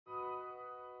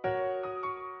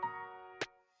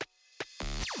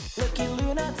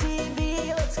LuckyLunaTV,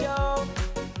 let's go.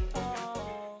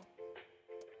 Oh.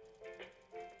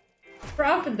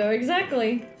 Profit though,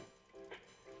 exactly.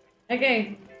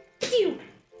 Okay. Phew.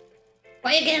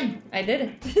 Why again? I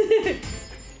did it.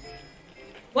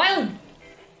 Wild.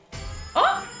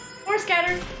 Oh! More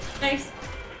scatter. Nice.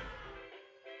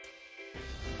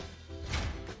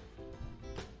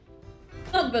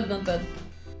 Not bad, not bad.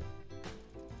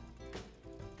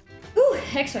 Ooh,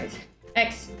 X, wait.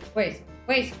 X. Wait.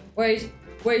 Wait. Wait.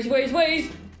 Wait. Wait.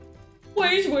 Wait.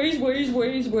 Wait. Wait. Wait.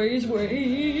 Wait. Wait.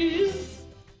 Wait.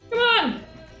 Come on!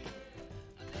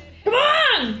 Come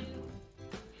on!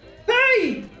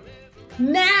 Hey!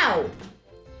 Now!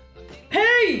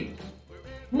 Hey!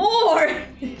 More!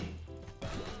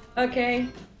 Okay.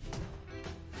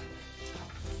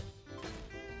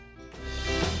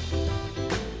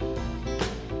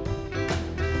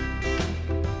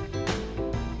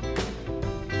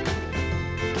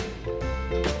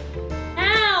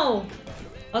 Now!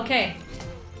 Okay.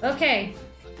 Okay.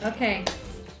 Okay.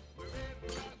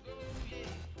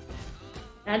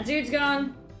 That dude's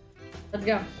gone. Let's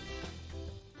go.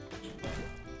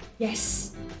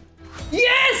 Yes!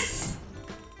 Yes!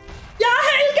 Yeah,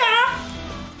 Helga!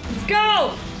 Let's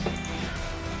go!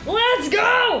 Let's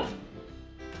go!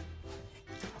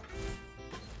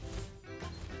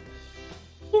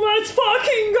 Let's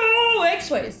fucking go!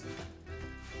 X-Ways.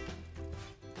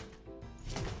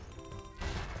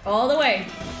 All the way.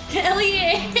 Hell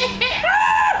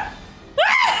yeah!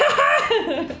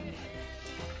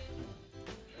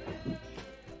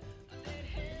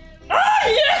 Oh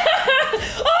yeah!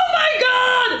 Oh my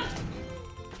god!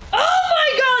 Oh my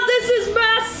god, this is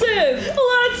massive!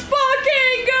 Let's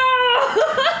fucking go!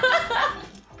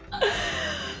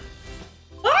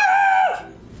 Ah!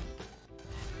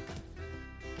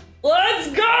 Let's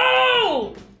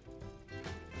go!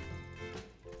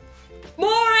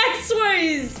 More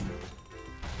X-Ways!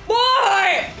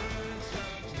 More!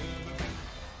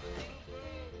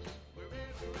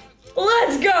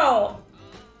 Let's go!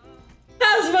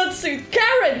 Hazmat suit!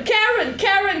 Karen! Karen!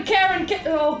 Karen! Karen!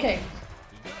 Okay.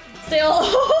 Still.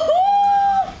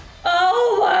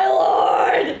 Oh my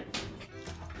lord!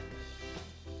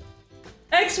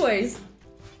 X-Ways.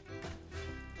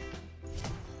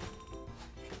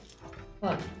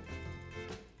 What?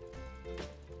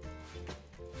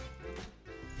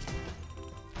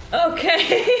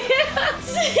 Okay.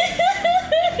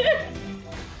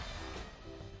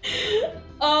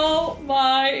 Oh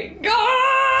my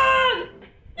god!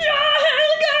 Yeah,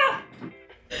 Helga!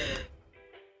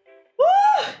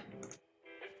 Woo!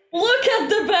 Look at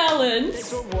the balance! Thanks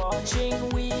for watching,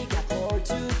 we got